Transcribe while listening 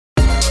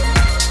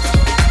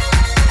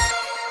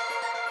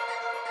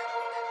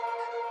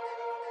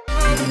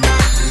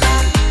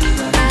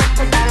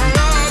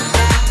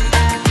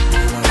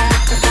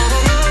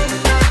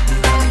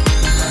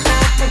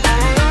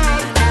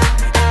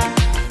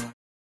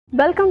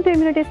Welcome to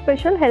immunity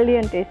special healthy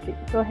and tasty.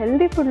 So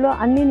healthy ఫుడ్లో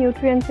అన్ని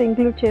nutrients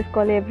include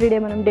చేసుకోవాలి. Everyday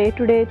మనం డే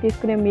టు డే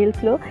తీసుకునే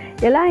మీల్స్లో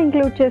ఎలా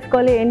ఇంక్లూడ్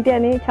చేసుకోవాలి ఏంటి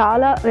అని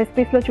చాలా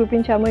రెసిపీస్లో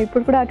చూపించాము.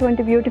 ఇప్పుడు కూడా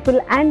అటువంటి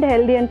beautiful and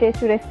healthy and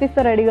tasty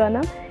రెసిపీస్తో రెడీగా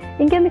ఉన్నాం.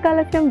 ఇంకెందుకు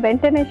ఆలస్యం,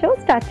 వెంటనే షో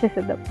స్టార్ట్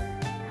చేసేద్దాం.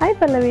 హాయ్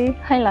పల్లవి.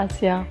 హాయ్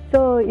లాస్యా.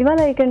 సో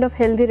ఇవాళ ఈ kind of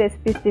healthy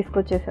recipes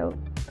తీసుకొచ్చేసావు.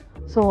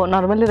 So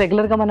normally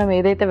రెగ్యులర్గా మనం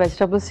ఏదైతే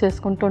వెజిటబుల్స్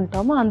చేసుకుంటూ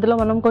ఉంటామో అందులో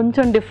మనం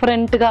కొంచెం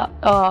డిఫరెంట్గా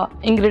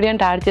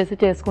ఇంగ్రీడియంట్ యాడ్ చేసి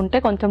చేసుకుంటే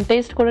కొంచెం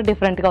టేస్ట్ కూడా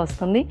డిఫరెంట్గా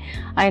వస్తుంది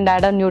అండ్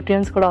యాడ్ ఆన్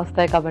న్యూట్రియంట్స్ కూడా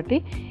వస్తాయి. కాబట్టి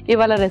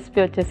ఇవాళ రెసిపీ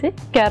వచ్చేసి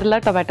Kerala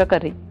tomato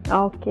curry.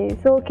 Okay,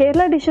 so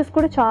Kerala dishes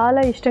కూడా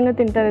చాలా ఇష్టంగా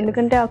తింటారు,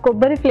 ఎందుకంటే ఆ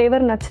కొబ్బరి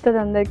ఫ్లేవర్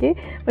నచ్చుతుంది అందరికీ.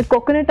 బట్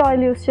కోకోనట్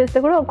ఆయిల్ యూస్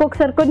చేస్తే కూడా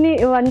ఒక్కొక్కసారి కొన్ని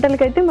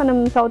వంటలకైతే మనం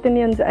సౌత్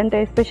ఇండియన్స్ అంటే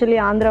ఎస్పెషల్లీ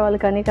ఆంధ్ర వాళ్ళు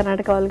కానీ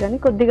కర్ణాటక వాళ్ళు కానీ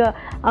కొద్దిగా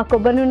ఆ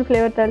కొబ్బరి నూనె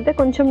ఫ్లేవర్ తగిలితే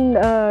కొంచెం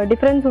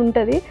డిఫరెన్స్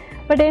ఉంటుంది.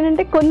 బట్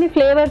ఏంటంటే కొన్ని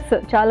ఫ్లేవర్స్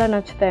చాలా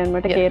నచ్చుతాయి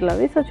అనమాట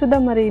కేరళవి. సో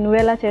చూద్దాం మరి నువ్వు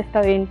ఎలా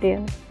చేస్తావు ఏంటి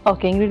అని.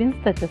 Okay,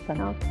 ingredients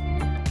తెచ్చేస్తాను.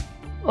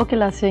 Okay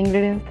last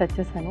ingredients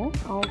తెచ్చేసాను.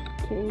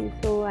 Okay,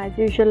 so as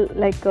usual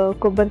like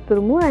కొబ్బరి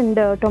తురుము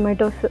అండ్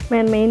టొమాటోస్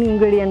మెయిన్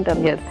ఇంగ్రీడియంట్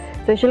అండి.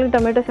 స్పెషల్గా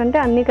టొమాటోస్ అంటే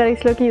అన్ని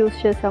కర్రీస్లోకి యూస్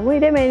చేస్తాము,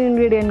 ఇదే మెయిన్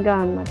ఇంగ్రీడియంట్గా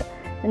అనమాట.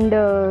 అండ్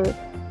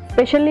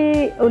స్పెషల్లీ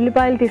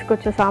ఉల్లిపాయలు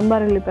తీసుకొచ్చా,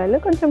 సాంబార్ ఉల్లిపాయలు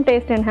కొంచెం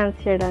టేస్ట్ ఎన్హాన్స్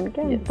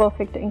చేయడానికి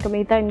పర్ఫెక్ట్. ఇంకా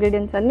మిగతా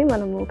ఇంగ్రీడియంట్స్ అన్నీ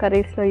మనము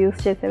కర్రీస్లో యూస్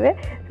చేసేవే.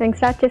 సో ఇంక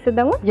స్టార్ట్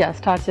చేసేద్దాము.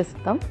 స్టార్ట్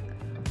చేసేద్దాం.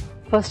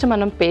 ఫస్ట్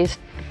మనం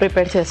పేస్ట్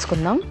ప్రిపేర్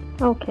చేసుకుందాం.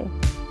 ఓకే,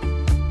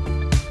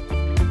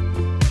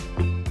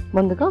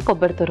 ముందుగా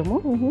కొబ్బరి తురుము,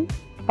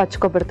 పచ్చి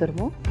కొబ్బరి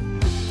తురుము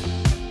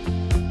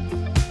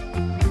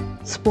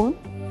స్పూన్,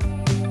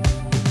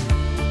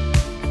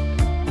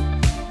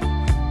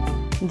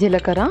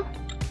 జీలకర్ర,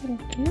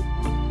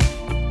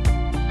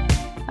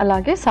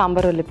 అలాగే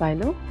సాంబార్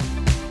ఉల్లిపాయలు,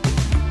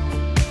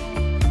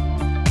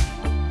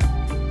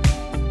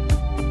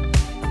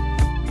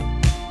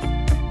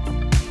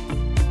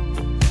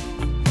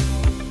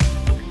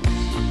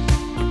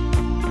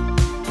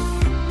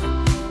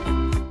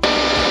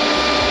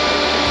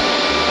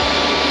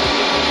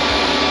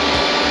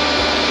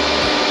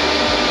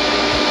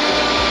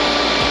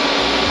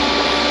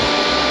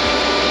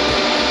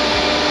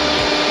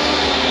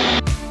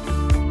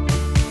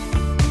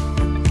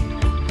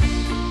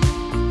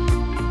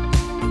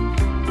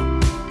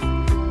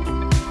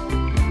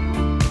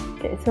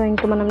 సో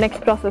ఇంకా మనం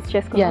నెక్స్ట్ ప్రాసెస్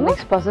చేసుకుందాం.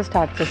 నెక్స్ట్ ప్రాసెస్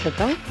స్టార్ట్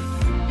చేసేద్దాం.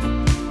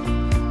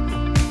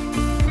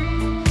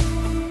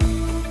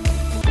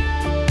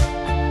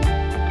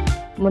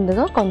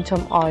 ముందుగా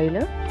కొంచెం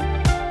ఆయిల్,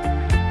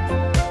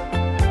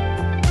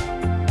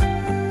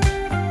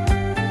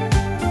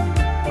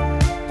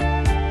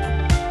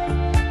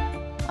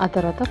 ఆ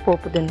తర్వాత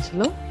పోపు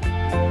దినుసులు,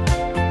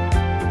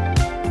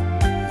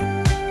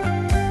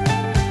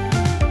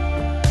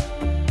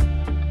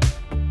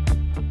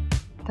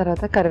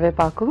 తర్వాత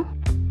కరివేపాకు,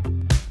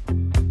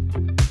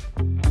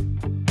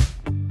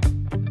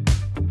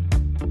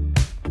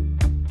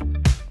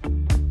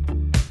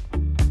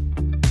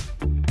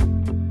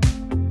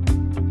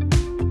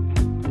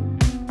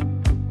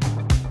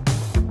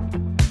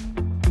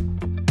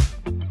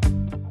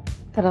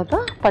 తర్వాత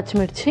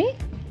పచ్చిమిర్చి,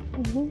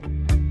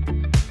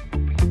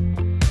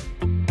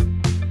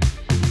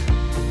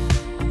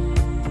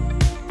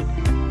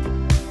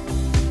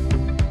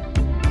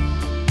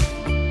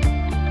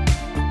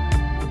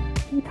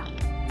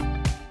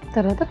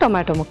 తర్వాత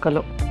టొమాటో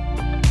ముక్కలు,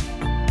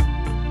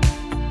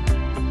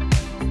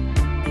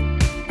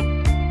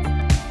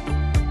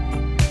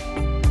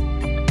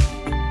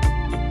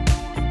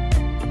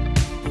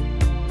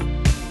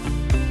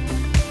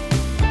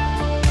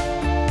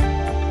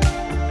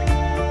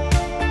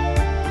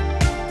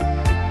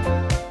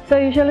 సో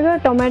యూజువల్గా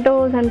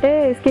టొమాటోస్ అంటే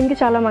స్కిన్కి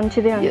చాలా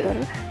మంచిది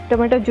అంటారు.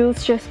 టొమాటో జ్యూస్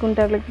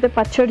చేసుకుంటారు, లేకపోతే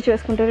పచ్చడి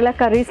చేసుకుంటారు, ఇలా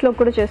కర్రీస్లో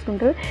కూడా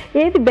చేసుకుంటారు.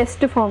 ఏది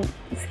బెస్ట్ ఫామ్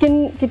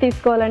స్కిన్కి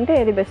తీసుకోవాలంటే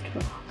ఏది బెస్ట్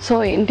ఫామ్? సో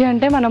ఏంటి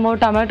అంటే మనము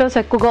టమాటోస్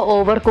ఎక్కువగా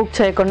ఓవర్ కుక్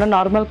చేయకుండా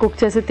నార్మల్ కుక్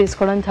చేసి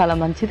తీసుకోవడం చాలా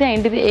మంచిది.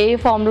 అండ్ ఇది ఏ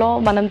ఫామ్లో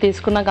మనం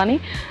తీసుకున్నా కానీ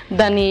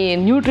దాని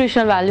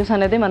న్యూట్రిషనల్ వాల్యూస్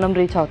అనేది మనం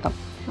రీచ్ అవుతాం.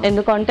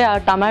 ఎందుకంటే ఆ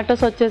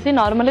టమాటోస్ వచ్చేసి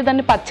నార్మల్లీ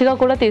దాన్ని పచ్చిగా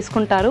కూడా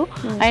తీసుకుంటారు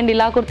అండ్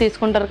ఇలా కూడా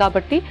తీసుకుంటారు.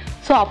 కాబట్టి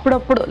సో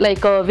అప్పుడప్పుడు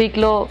లైక్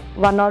వీక్లో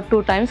 1 or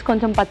 2 times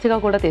కొంచెం పచ్చిగా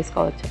కూడా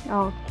తీసుకోవచ్చు.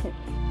 ఓకే,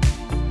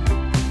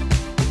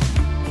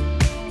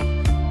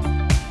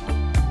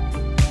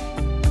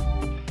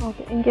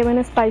 ఓకే,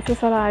 ఇంకేమైనా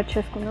స్పైసెస్ అలా యాడ్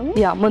చేసుకుందాము?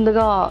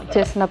 ముందుగా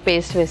చేసిన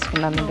పేస్ట్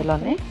వేసుకున్నాం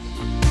ఇందులోనే.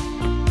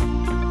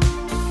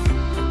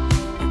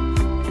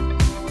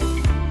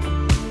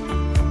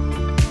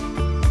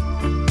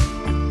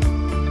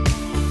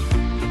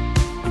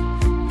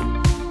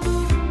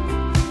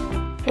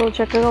 సో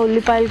చక్కగా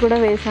ఉల్లిపాయలు కూడా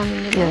వేసాము,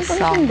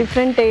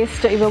 డిఫరెంట్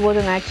టేస్ట్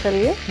ఇవ్వబోతుంది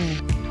యాక్చువల్గా.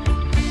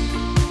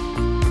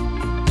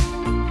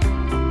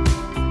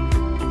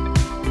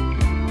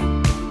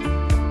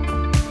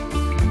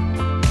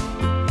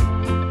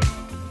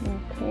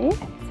 ఓకే,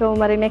 సో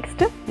మరి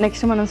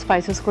నెక్స్ట్ మనం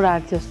స్పైసెస్ కూడా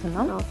యాడ్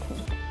చేస్తున్నాం. ఓకే,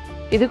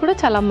 ఇది కూడా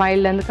చాలా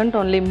మైల్డ్, ఎందుకంటే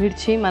ఓన్లీ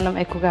మిర్చి మనం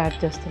ఎక్కువగా యాడ్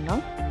చేస్తున్నాం.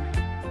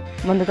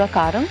 ముందుగా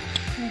కారం,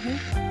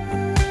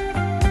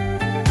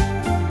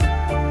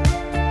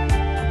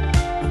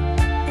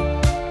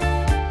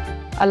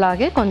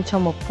 అలాగే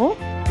కొంచెం ఉప్పు,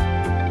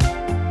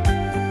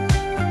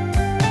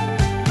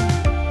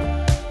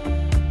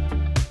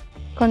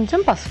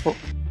 కొంచెం పసుపు.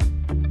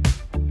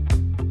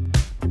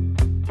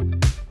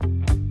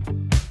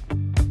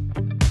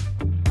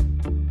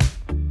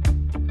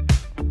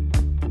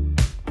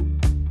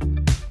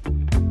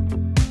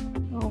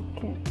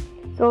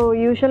 సో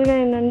యూజువల్గా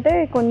ఏంటంటే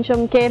కొంచెం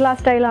కేరళ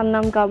స్టైల్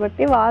అన్నాం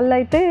కాబట్టి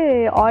వాళ్ళైతే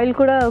ఆయిల్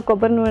కూడా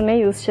కొబ్బరి నూనె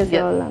యూస్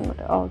చేసేవాళ్ళు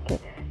అనమాట. Okay,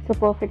 so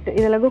perfect.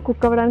 ఇది ఎలాగో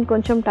కుక్ అవ్వడానికి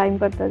కొంచెం టైం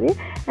పడుతుంది.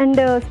 అండ్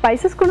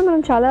స్పైసెస్ కూడా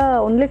మనం చాలా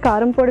ఓన్లీ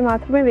కారం పొడి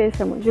మాత్రమే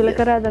వేసాము,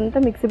 జీలకర్ర అదంతా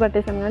మిక్సీ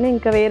పట్టేసాము, కానీ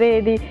ఇంకా వేరే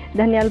ఏది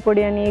ధనియాల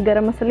పొడి అని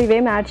గరం మసాలా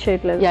ఇవేం యాడ్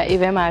చేయట్లేదు.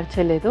 ఇవేం యాడ్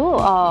చేయలేదు,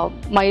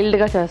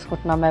 మైల్డ్గా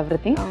చేసుకుంటున్నాం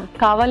ఎవ్రీథింగ్.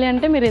 కావాలి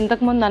అంటే మీరు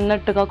ఇంతకుముందు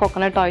అన్నట్టుగా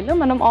కోకోనట్ ఆయిల్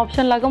మనం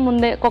ఆప్షన్ లాగా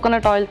ముందే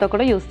కోకోనట్ ఆయిల్తో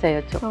కూడా యూస్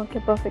చేయొచ్చు. Okay,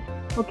 perfect.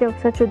 ఓకే,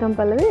 ఒకసారి చూద్దాం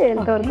పల్లవి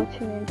ఎంతవరకు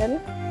వచ్చింది ఏంటని.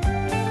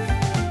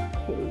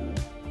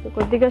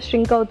 కొద్దిగా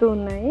స్ట్రింక్ అవుతూ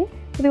ఉన్నాయి.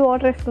 ఇది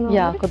వాటర్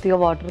వేసుకుందాం. కొద్దిగా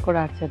వాటర్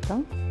కూడా యాడ్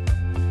చేద్దాం.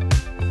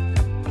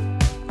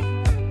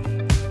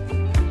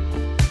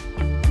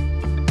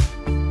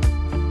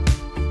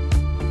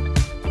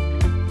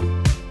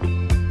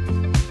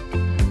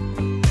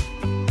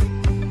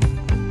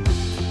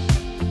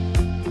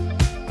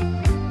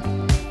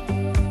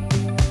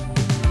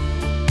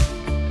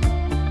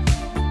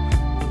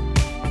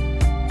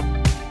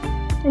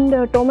 అండ్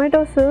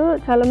టొమాటోస్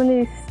చాలామంది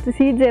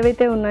సీడ్స్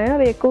ఏవైతే ఉన్నాయో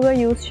అవి ఎక్కువగా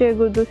యూస్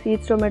చేయకూడదు,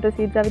 సీడ్స్ టొమాటో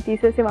సీడ్స్ అవి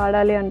తీసేసి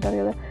వాడాలి అంటారు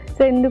కదా.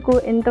 సో ఎందుకు,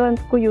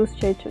 ఎంతవరకు యూస్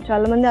చేయొచ్చు?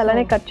 చాలామంది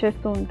అలానే కట్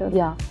చేస్తూ ఉంటారు.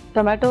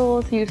 టొమాటో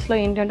సీడ్స్లో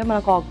ఏంటంటే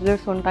మనకు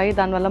ఆక్సిడేట్స్ ఉంటాయి,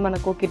 దానివల్ల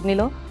మనకు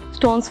కిడ్నీలో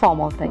స్టోన్స్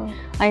ఫామ్ అవుతాయి.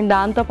 అండ్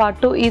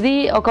దాంతోపాటు ఇది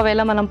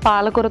ఒకవేళ మనం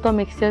పాలకూరతో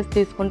మిక్స్ చేసి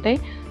తీసుకుంటే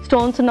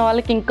స్టోన్స్ ఉన్న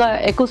వాళ్ళకి ఇంకా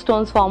ఎక్కువ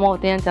స్టోన్స్ ఫామ్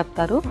అవుతాయి అని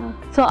చెప్తారు.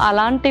 సో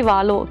అలాంటి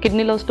వాళ్ళు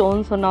కిడ్నీలో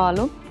స్టోన్స్ ఉన్న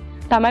వాళ్ళు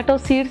టమాటో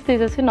సీడ్స్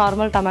తీసేసి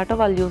నార్మల్ టమాటో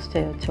వాళ్ళు యూస్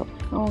చేయొచ్చు.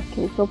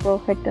 ఓకే, సో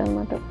పర్ఫెక్ట్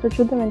అనమాట. సో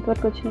చూద్దాం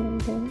ఎంతవరకు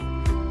వచ్చిందంటే.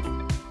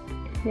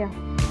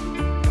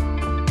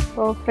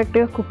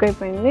 పర్ఫెక్ట్గా కుక్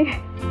అయిపోయింది.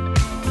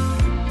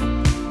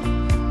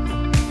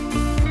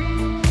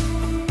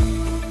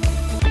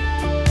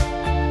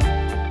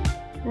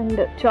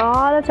 అండ్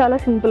చాలా చాలా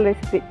సింపుల్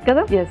రెసిపీ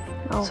కదా. ఎస్,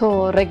 సో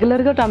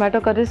రెగ్యులర్గా టమాటో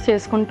కర్రీస్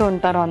చేసుకుంటూ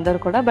ఉంటారు అందరు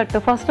కూడా, బట్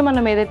ఫస్ట్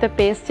మనం ఏదైతే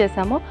పేస్ట్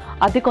చేసామో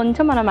అది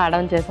కొంచెం మనం యాడ్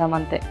ఆన్ చేసాం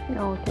అంతే.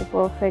 Okay,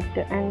 perfect.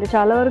 అండ్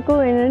చాలా వరకు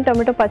ఏంటంటే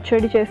టమాటో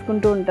పచ్చడి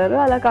చేసుకుంటూ ఉంటారు,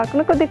 అలా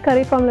కాకుండా కొద్దిగా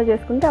కర్రీ ఫామ్లో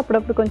చేసుకుంటే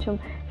అప్పుడప్పుడు కొంచెం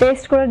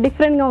టేస్ట్ కూడా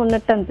డిఫరెంట్గా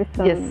ఉన్నట్టు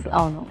అనిపిస్తుంది. ఎస్,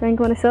 అవును. సో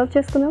ఇంకా మనం సర్వ్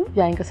చేసుకుందాం.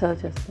 ఇంకా సర్వ్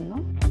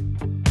చేసుకుందాం.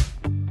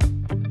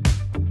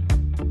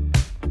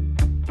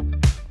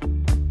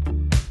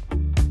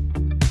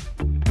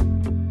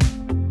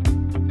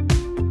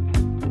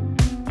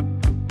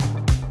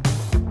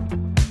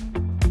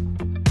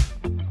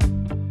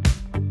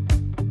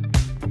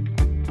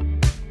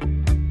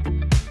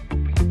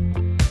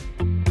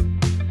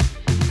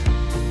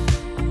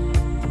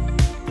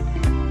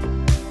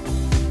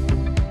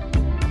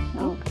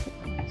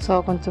 సో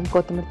కొంచెం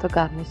కొత్తిమీరతో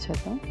గార్నిష్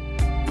చేద్దాం.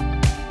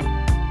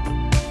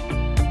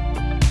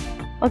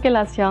 Okay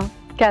Lasya,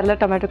 Kerala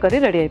tomato curry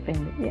ready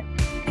అయిపోయింది.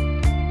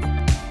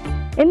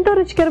 ఎంతో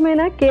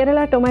రుచికరమైన కేరళ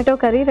టొమాటో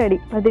కర్రీ రెడీ.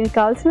 దీనికి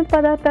కావాల్సిన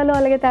పదార్థాలు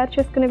అలాగే తయారు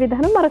చేసుకునే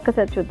విధానం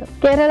మరొకసారి చూద్దాం.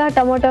 కేరళ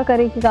టొమాటో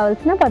కర్రీకి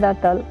కావాల్సిన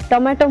పదార్థాలు: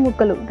 టొమాటో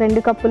ముక్కలు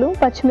 2 కప్పులు,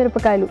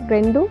 పచ్చిమిరపకాయలు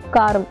 2,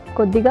 కారం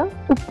కొద్దిగా,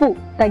 ఉప్పు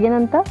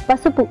తగినంత,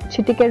 పసుపు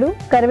చిటికెడు,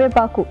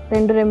 కరివేపాకు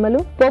 2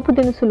 రెమ్మలు, పోపు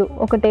దినుసులు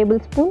 1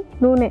 టేబుల్ స్పూన్,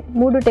 నూనె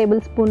 3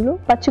 టేబుల్ స్పూన్లు,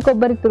 పచ్చి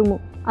కొబ్బరి తురుము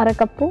 1/2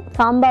 కప్పు,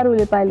 సాంబారు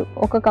ఉల్లిపాయలు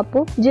 1 కప్పు,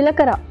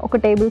 జీలకర్ర 1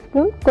 టేబుల్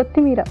స్పూన్,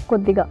 కొత్తిమీర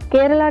కొద్దిగా.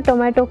 కేరళ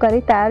టొమాటో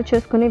కర్రీ తయారు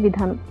చేసుకునే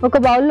విధానం: ఒక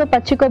బౌల్లో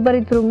పచ్చి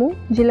కొబ్బరి తురుము,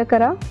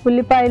 జీలకర్ర,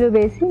 ఉల్లిపాయలు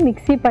వేసి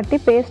మిక్సీ పట్టి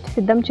పేస్ట్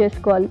సిద్ధం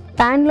చేసుకోవాలి.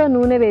 పాన్ లో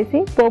నూనె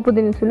వేసి పోపు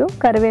దినుసులు,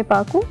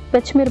 కరివేపాకు,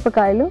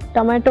 పచ్చిమిరపకాయలు,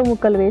 టొమాటో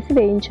ముక్కలు వేసి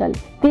వేయించాలి.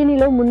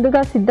 దీనిలో ముందుగా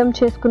సిద్ధం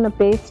చేసుకున్న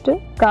పేస్ట్,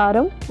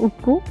 కారం,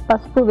 ఉప్పు,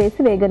 పసుపు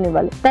వేసి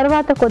వేగనివ్వాలి.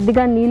 తర్వాత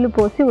కొద్దిగా నీళ్లు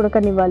పోసి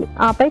ఉడకనివ్వాలి.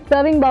 ఆపై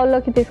సర్వింగ్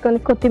బౌల్లోకి తీసుకొని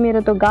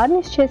కొత్తిమీరతో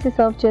గార్నిష్ చేసి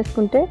సర్వ్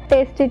చేసుకుంటే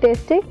tasty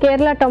tasty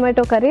Kerala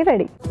tomato curry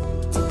ready.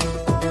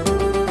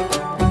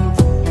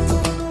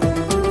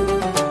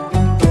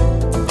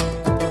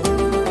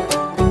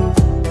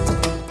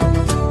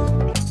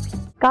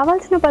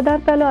 కావాల్సిన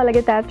పదార్థాలు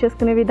అలాగే తయారు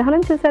చేసుకునే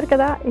విధానం చూసారు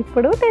కదా.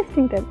 ఇప్పుడు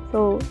టేస్టింగ్ టైం. సో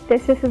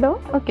టేస్ట్ చేసేద్దాం.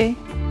 ఓకే,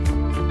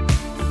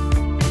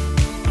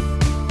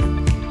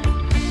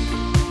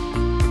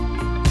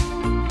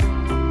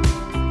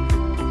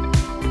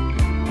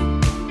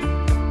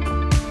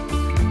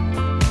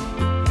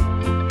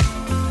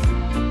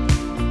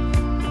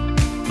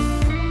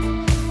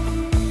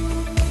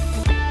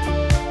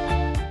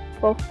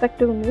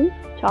 పర్ఫెక్ట్గా ఉంది,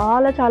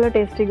 చాలా చాలా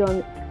టేస్టీగా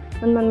ఉంది.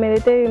 అండ్ మనం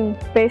ఏదైతే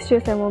పేస్ట్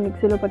చేసామో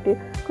మిక్సీలో పట్టి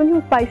కొంచెం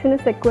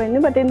స్పైసీనెస్ ఎక్కువైంది,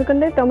 బట్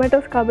ఎందుకంటే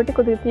టొమాటోస్ కాబట్టి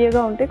కొద్దిగా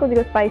తీయగా ఉంటాయి,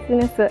 కొద్దిగా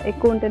స్పైసీనెస్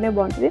ఎక్కువ ఉంటేనే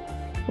బాగుంటుంది.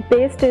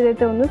 పేస్ట్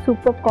ఏదైతే ఉందో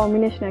సూపర్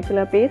కాంబినేషన్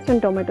యాక్చువల్గా, paste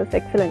and tomatoes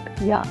excellent.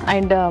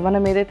 And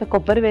మనం ఏదైతే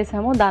కొబ్బరి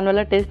వేసామో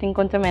దానివల్ల టేస్ట్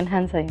ఇంకొంచెం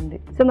ఎన్హాన్స్ అయింది.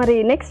 సో మరి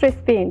నెక్స్ట్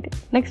రెసిపీ ఏంటి?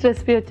 నెక్స్ట్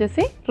రెసిపీ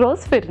వచ్చేసి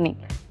rose phirni.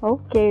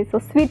 Okay, so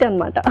sweet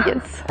అనమాట.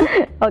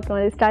 ఓకే,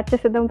 మరి స్టార్ట్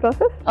చేసేద్దాం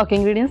process. Okay,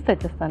 ingredients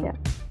తెచ్చేస్తాను.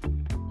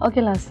 Okay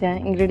Lasya,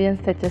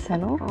 ingredients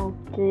తెచ్చేసాను.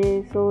 Okay,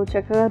 so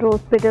చక్కగా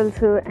రోజ్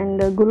పెటల్స్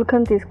అండ్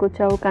గుల్కన్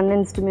తీసుకొచ్చావు,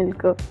 కండెన్స్డ్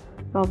మిల్క్,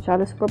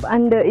 చాలా సూపర్.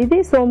 అండ్ ఇది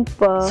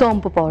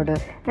సోంపు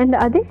పౌడర్. అండ్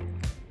అది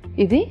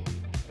ఇది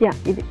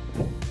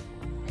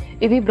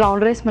ఇది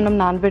బ్రౌన్ రైస్ మనం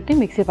నానబెట్టి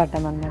మిక్సీ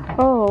పట్టామన్నమాట.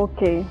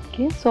 ఓకే.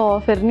 సో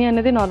ఫిర్నీ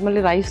అనేది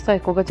నార్మల్లీ రైస్తో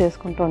ఎక్కువగా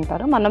చేసుకుంటూ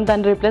ఉంటారు, మనం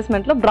దాని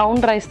రీప్లేస్మెంట్లో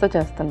బ్రౌన్ రైస్తో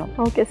చేస్తున్నాం.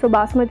 Okay, so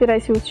basmati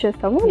rice use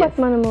చేస్తాము, బట్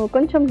మనము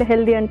కొంచెం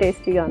హెల్దీ అండ్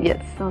టేస్టీగా.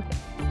 ఓకే,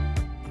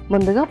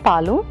 ముందుగా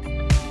పాలు,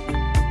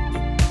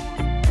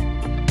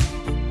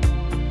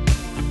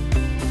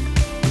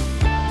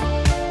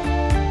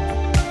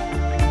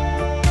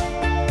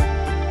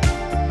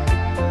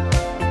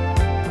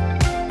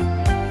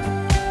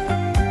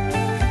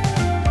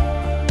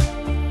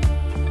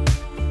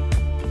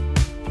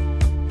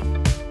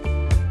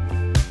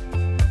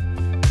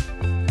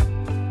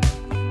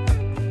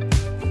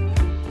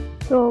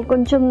 సో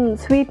కొంచెం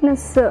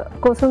స్వీట్నెస్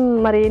కోసం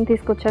మరి ఏం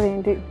తీసుకొచ్చావు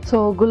ఏంటి? సో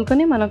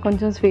గుల్కని మనకు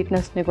కొంచెం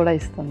స్వీట్నెస్ని కూడా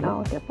ఇస్తుంది.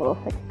 Okay,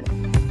 perfect.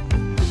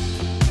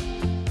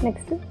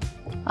 నెక్స్ట్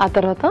ఆ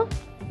తర్వాత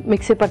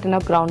మిక్సీ పట్టిన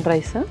బ్రౌన్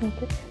రైస్.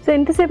 ఓకే, సో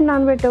ఎంతసేపు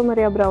నానబెట్టావు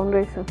మరి ఆ బ్రౌన్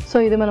రైస్?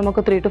 సో ఇది మనం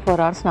ఒక 3 to 4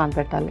 hours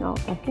నానబెట్టాలి.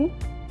 ఓకే,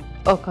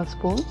 ఒక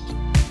స్పూన్,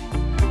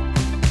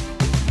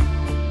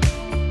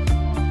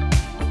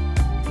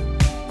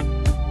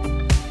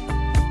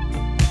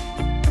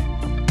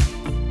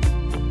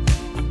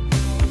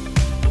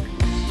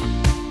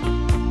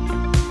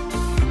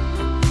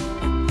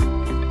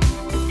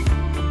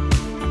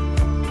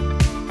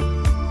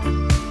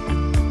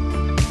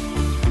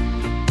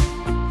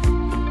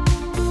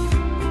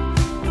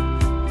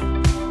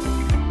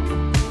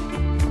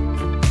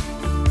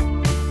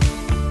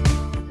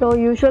 సో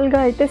యూజువల్గా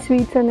అయితే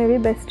స్వీట్స్ అనేవి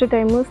బెస్ట్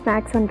టైము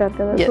స్నాక్స్ అంటారు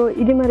కదా, సో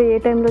ఇది మరి ఏ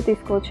టైంలో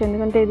తీసుకోవచ్చు?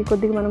 ఎందుకంటే ఇది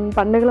కొద్దిగా మనం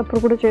పండుగలప్పుడు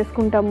కూడా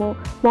చేసుకుంటాము,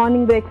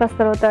 మార్నింగ్ బ్రేక్ఫాస్ట్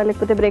తర్వాత,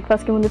 లేకపోతే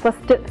బ్రేక్ఫాస్ట్కి ముందు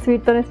ఫస్ట్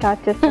స్వీట్తోనే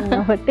స్టార్ట్ చేస్తాం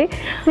కాబట్టి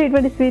సో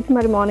ఇటువంటి స్వీట్స్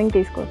మరి మార్నింగ్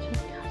తీసుకోవచ్చు.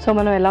 సో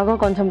మనం ఎలాగో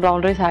కొంచెం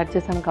బ్రౌన్ రైస్ యాడ్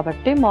చేసాం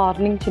కాబట్టి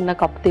మార్నింగ్ చిన్న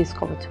కప్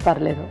తీసుకోవచ్చు,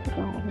 పర్లేదు.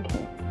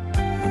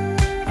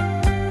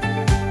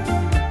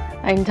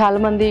 అండ్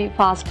చాలామంది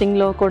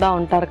ఫాస్టింగ్లో కూడా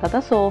ఉంటారు కదా,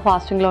 సో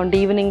ఫాస్టింగ్లో ఉండి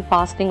ఈవినింగ్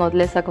ఫాస్టింగ్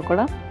వదిలేసాక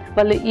కూడా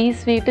వాళ్ళు ఈ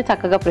స్వీట్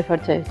చక్కగా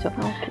ప్రిఫర్ చేయొచ్చు,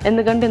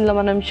 ఎందుకంటే ఇందులో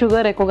మనం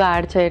షుగర్ ఎక్కువగా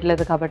యాడ్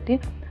చేయట్లేదు కాబట్టి.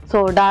 సో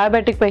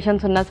డయాబెటిక్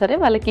పేషెంట్స్ ఉన్నా సరే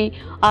వాళ్ళకి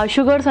ఆ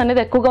షుగర్స్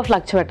అనేది ఎక్కువగా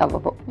ఫ్లక్చువేట్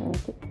అవ్వవు.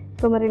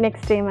 సో మరి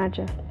నెక్స్ట్ ఏం యాడ్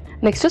చేస్తాం?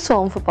 నెక్స్ట్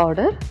సోంపు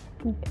పౌడర్.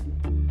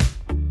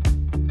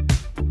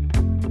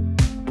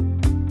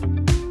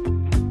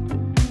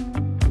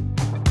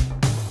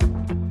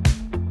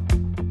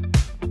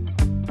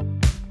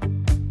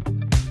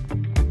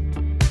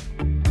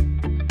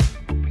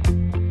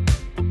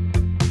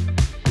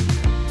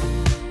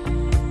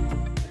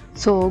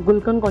 సో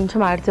గుల్కన్ కొంచెం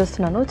యాడ్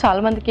చేస్తున్నాను,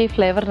 చాలామందికి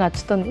ఫ్లేవర్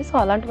నచ్చుతుంది, సో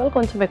అలాంటి వాళ్ళు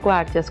కొంచెం ఎక్కువ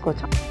యాడ్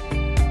చేసుకోవచ్చు.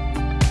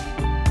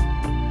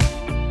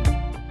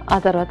 ఆ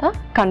తర్వాత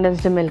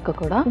కండెన్స్డ్ మిల్క్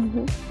కూడా.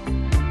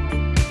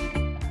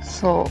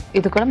 సో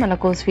ఇది కూడా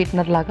మనకు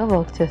స్వీట్నర్ లాగా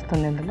వర్క్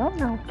చేస్తుంది ఇందులో.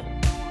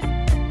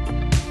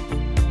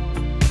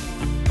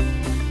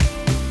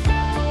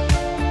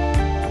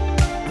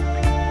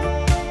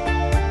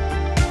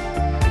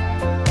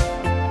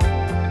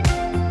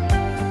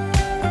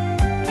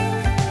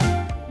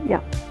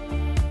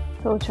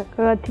 సో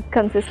చక్కగా థిక్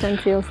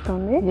కన్సిస్టెన్సీ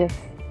వస్తుంది.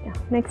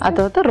 నెక్స్ట్ ఆ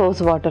తర్వాత రోజ్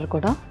వాటర్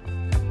కూడా.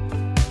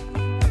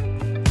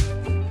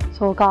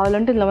 సో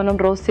కావాలంటే ఇందులో మనం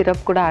రోజ్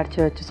సిరప్ కూడా యాడ్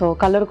చేయొచ్చు, సో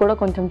కలర్ కూడా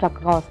కొంచెం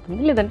చక్కగా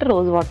వస్తుంది, లేదంటే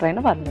రోజ్ వాటర్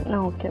అయినా పర్లేదు.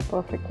 Okay,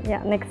 perfect.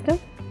 నెక్స్ట్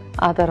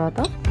ఆ తర్వాత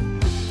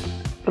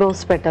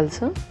రోజ్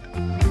పెటల్స్.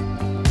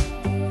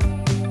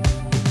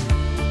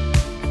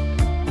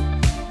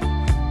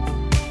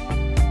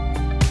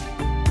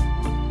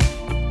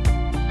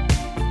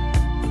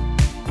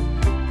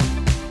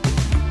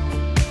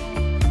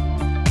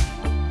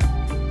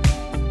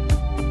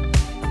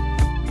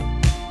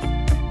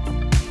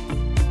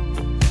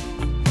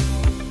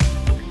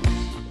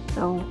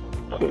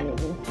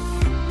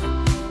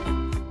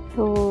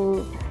 సో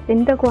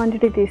ఎంత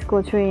క్వాంటిటీ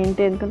తీసుకోవచ్చు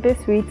ఏంటి? ఎందుకంటే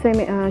స్వీట్స్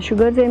ఏమి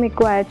షుగర్స్ ఏమి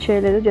ఎక్కువ యాడ్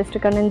చేయలేదు, జస్ట్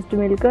కండెన్స్డ్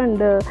మిల్క్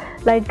అండ్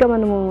లైట్గా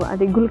మనము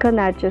అది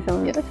గుల్కన్ యాడ్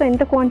చేసాము కదా, సో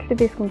ఎంత క్వాంటిటీ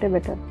తీసుకుంటే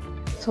బెటర్?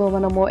 సో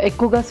మనము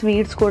ఎక్కువగా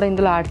స్వీట్స్ కూడా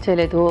ఇందులో యాడ్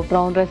చేయలేదు,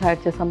 బ్రౌన్ రైస్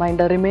యాడ్ చేసాము,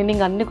 అండ్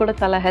రిమైనింగ్ అన్నీ కూడా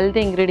చాలా హెల్తీ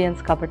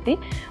ఇంగ్రీడియంట్స్ కాబట్టి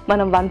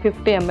మనం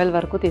 150 ml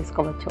వరకు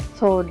తీసుకోవచ్చు.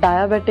 సో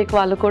డయాబెటిక్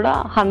వాళ్ళు కూడా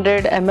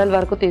 100 ml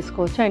వరకు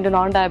తీసుకోవచ్చు, అండ్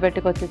నాన్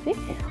డయాబెటిక్ వచ్చేసి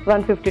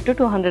 150 to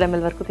 200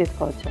 ml వరకు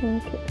తీసుకోవచ్చు.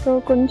 ఓకే, సో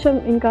కొంచెం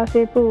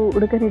ఇంకాసేపు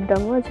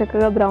ఉడకనిద్దాము,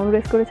 చక్కగా బ్రౌన్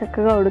రైస్ కూడా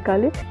చక్కగా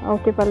ఉడకాలి.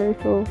 ఓకే పల్లవి,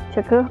 సో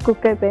చక్కగా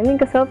కుక్ అయిపోయింది,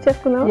 ఇంకా సర్వ్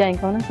చేసుకుందాం.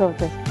 ఇంకా మనం సర్వ్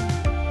చేసుకుందాం.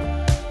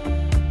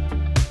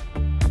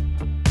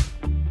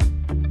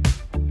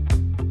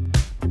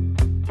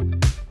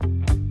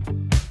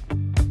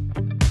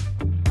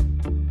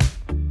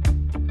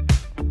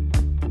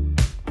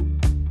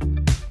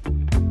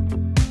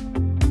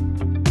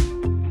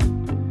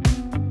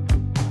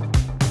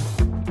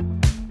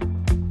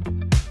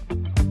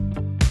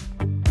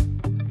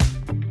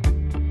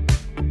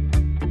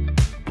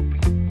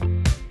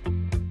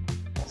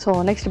 సో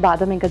నెక్స్ట్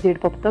బాదం ఇంకా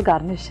జీడిపప్పుతో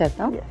గార్నిష్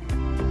చేద్దాం.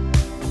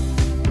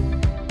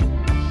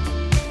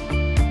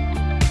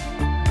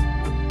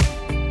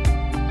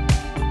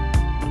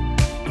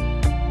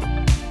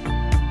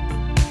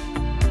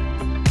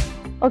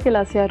 ఓకే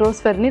లాస్యా, రోజ్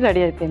ఫెర్నీ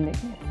రెడీ అయిపోయింది.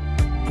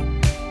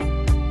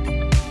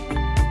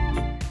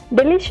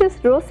 Delicious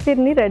rose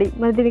phirni ready.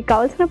 మరి దీనికి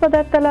కావాల్సిన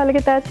పదార్థాలు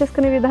అలాగే తయారు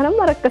చేసుకునే విధానం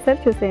మరొక్కసారి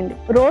చూసేయండి.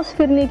 రోజ్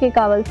ఫిర్నీకి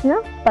కావాల్సిన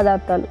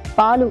పదార్థాలు: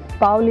 పాలు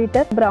పావు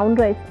లీటర్, బ్రౌన్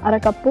రైస్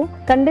అరకప్పు,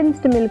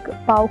 కండెన్స్డ్ మిల్క్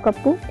పావు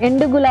కప్పు,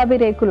 ఎండు గులాబీ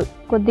రేకులు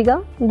కొద్దిగా,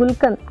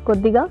 గుల్కంద్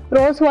కొద్దిగా,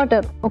 రోజ్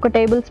వాటర్ 1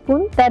 టేబుల్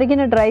స్పూన్,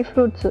 తరిగిన డ్రై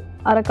ఫ్రూట్స్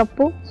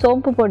అరకప్పు,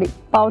 సోంపు పొడి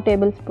పావు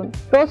టేబుల్ స్పూన్.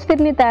 రోజ్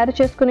ఫిర్నీ తయారు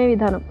చేసుకునే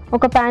విధానం: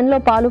 ఒక పాన్ లో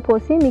పాలు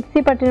పోసి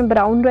మిక్సీ పట్టిన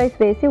బ్రౌన్ రైస్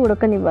వేసి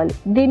ఉడకనివ్వాలి.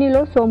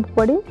 దీనిలో సోంపు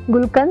పొడి,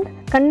 gulkand,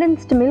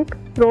 condensed milk,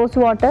 rose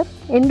water,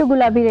 ఎండు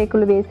గులాబీ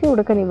రేకులు వేసి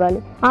ఉడకనివ్వాలి.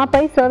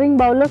 ఆపై సర్వింగ్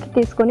బౌల్లోకి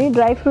తీసుకొని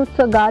డ్రై ఫ్రూట్స్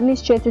తో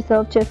గార్నిష్ చేసి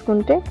సర్వ్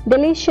చేసుకుంటే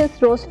డెలిషియస్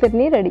రోజ్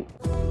ఫిర్నీ రెడీ.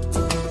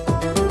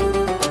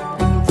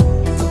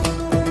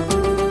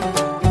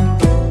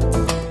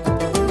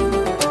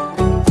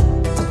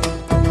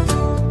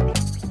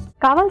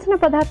 కావాల్సిన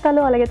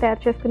పదార్థాలు అలాగే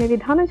తయారు చేసుకునే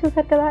విధానం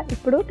చూసారు కదా.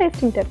 ఇప్పుడు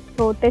tasting time.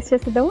 So taste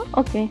చేసిద్దామా?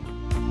 Okay.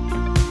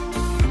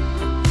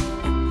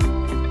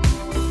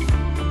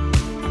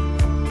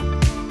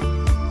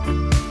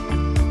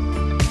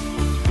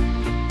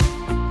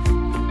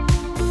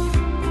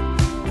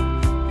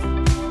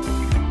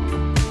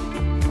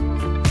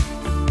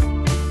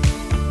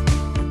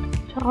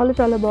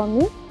 చాలా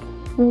బాగుంది.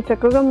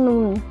 చక్కగా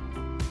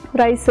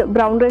రైస్,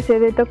 బ్రౌన్ రైస్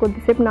ఏదైతే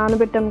కొద్దిసేపు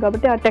నానబెట్టాం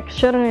కాబట్టి ఆ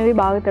టెక్స్చర్ అనేది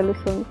బాగా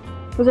తెలుస్తుంది.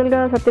 యూజువల్గా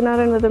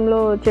సత్యనారాయణ వ్రతంలో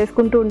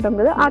చేసుకుంటూ ఉంటాం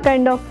కదా, ఆ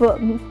కైండ్ ఆఫ్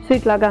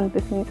స్వీట్ లాగా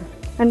అనిపిస్తుంది.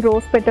 అండ్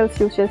రోజ్ పెటల్స్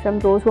యూజ్ చేసాం,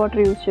 రోజ్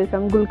వాటర్ యూజ్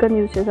చేసాం, గుల్కన్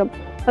యూజ్ చేసాం.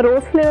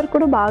 రోజ్ ఫ్లేవర్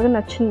కూడా బాగా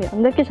నచ్చింది,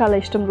 అందరికీ చాలా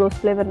ఇష్టం రోజ్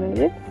ఫ్లేవర్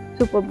అనేది.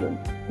 సూపర్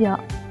ఉంది. యా,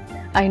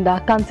 అండ్ ఆ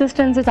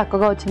కన్సిస్టెన్సీ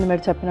చక్కగా వచ్చింది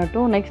మీరు చెప్పినట్టు.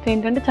 నెక్స్ట్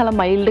ఏంటంటే చాలా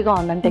మైల్డ్గా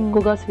ఉంది, అంటే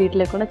ఎక్కువగా స్వీట్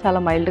లేకుండా చాలా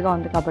మైల్డ్గా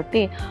ఉంది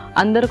కాబట్టి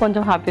అందరూ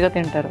కొంచెం హ్యాపీగా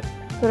తింటారు.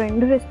 సో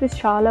 2 రెసిపీస్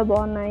చాలా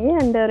బాగున్నాయి.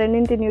 అండ్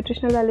రెండింటి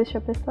nutritional values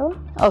చెప్పేస్తావా?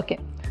 Okay.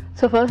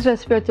 So first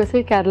recipe వచ్చేసి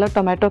కేరళ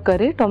టొమాటో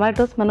కర్రీ.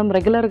 టొమాటోస్ మనం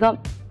రెగ్యులర్గా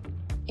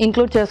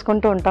ఇంక్లూడ్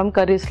చేసుకుంటూ ఉంటాం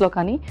కర్రీస్లో,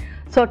 కానీ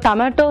సో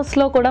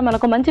టమాటోస్లో కూడా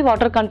మనకు మంచి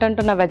వాటర్ కంటెంట్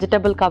ఉన్న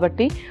వెజిటబుల్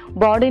కాబట్టి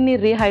బాడీని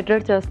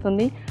రీహైడ్రేట్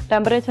చేస్తుంది,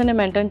 టెంపరేచర్ని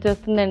మెయింటైన్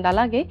చేస్తుంది, అండ్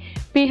అలాగే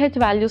pH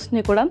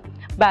వాల్యూస్ని కూడా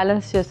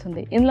బ్యాలెన్స్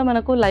చేస్తుంది. ఇందులో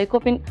మనకు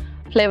లైకోపిన్,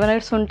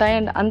 ఫ్లేవనాయిడ్స్ ఉంటాయి,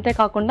 అండ్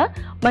అంతేకాకుండా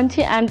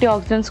మంచి యాంటీ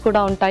ఆక్సిడెంట్స్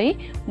కూడా ఉంటాయి.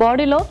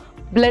 బాడీలో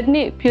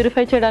బ్లడ్ని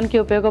ప్యూరిఫై చేయడానికి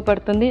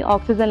ఉపయోగపడుతుంది,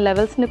 ఆక్సిజన్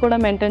లెవెల్స్ని కూడా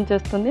మెయింటైన్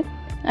చేస్తుంది.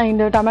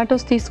 అండ్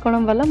టమాటోస్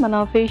తీసుకోవడం వల్ల మన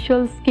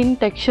ఫేషియల్ స్కిన్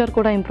టెక్స్చర్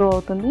కూడా ఇంప్రూవ్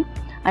అవుతుంది,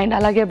 అండ్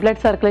అలాగే బ్లడ్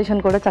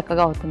సర్క్యులేషన్ కూడా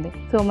చక్కగా అవుతుంది.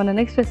 సో మన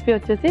నెక్స్ట్ రెసిపీ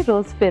వచ్చేసి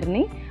rose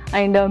phirni.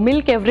 And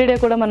milk everyday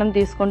కూడా మనం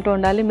తీసుకుంటూ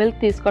ఉండాలి. మిల్క్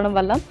తీసుకోవడం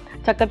వల్ల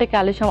చక్కటి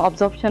కాల్షియం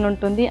అబ్జార్ప్షన్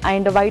ఉంటుంది,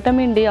 అండ్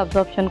వైటమిన్ డి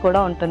అబ్జార్ప్షన్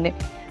కూడా ఉంటుంది.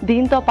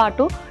 దీంతో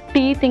పాటు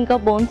టీత్ ఇంకా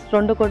బోన్స్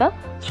 2 కూడా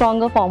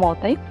స్ట్రాంగ్గా ఫామ్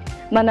అవుతాయి.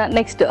 మన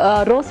నెక్స్ట్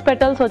రోజ్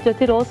పెటల్స్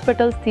వచ్చేసి, రోజ్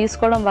పెటల్స్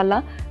తీసుకోవడం వల్ల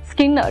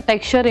స్కిన్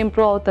టెక్స్చర్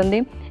ఇంప్రూవ్ అవుతుంది.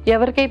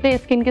 ఎవరికైతే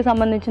స్కిన్కి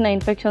సంబంధించిన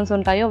ఇన్ఫెక్షన్స్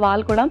ఉంటాయో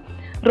వాళ్ళు కూడా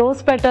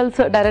రోజ్ పెటల్స్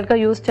డైరెక్ట్గా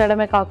యూస్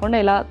చేయడమే కాకుండా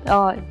ఇలా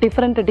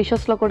డిఫరెంట్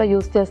డిషెస్లో కూడా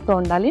యూస్ చేస్తూ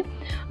ఉండాలి.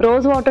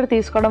 రోజ్ వాటర్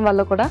తీసుకోవడం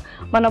వల్ల కూడా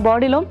మన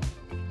బాడీలో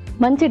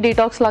మంచి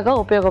డీటాక్స్ లాగా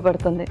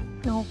ఉపయోగపడుతుంది.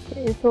 Okay.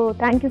 So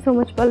thank you so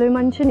much పల్లవి.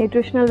 మంచి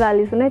న్యూట్రిషనల్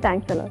వాల్యూస్ ఉన్నాయి.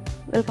 థ్యాంక్స్ అలా.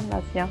 వెల్కమ్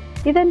లాస్యా.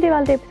 ఇదండి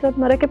వాళ్ళ ఎపిసోడ్.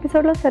 మరొక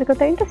ఎపిసోడ్లో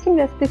సరికొత్త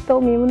interesting రెసిపీస్తో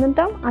me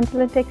ముందుంటాం.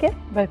 Until then take care.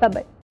 By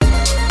by.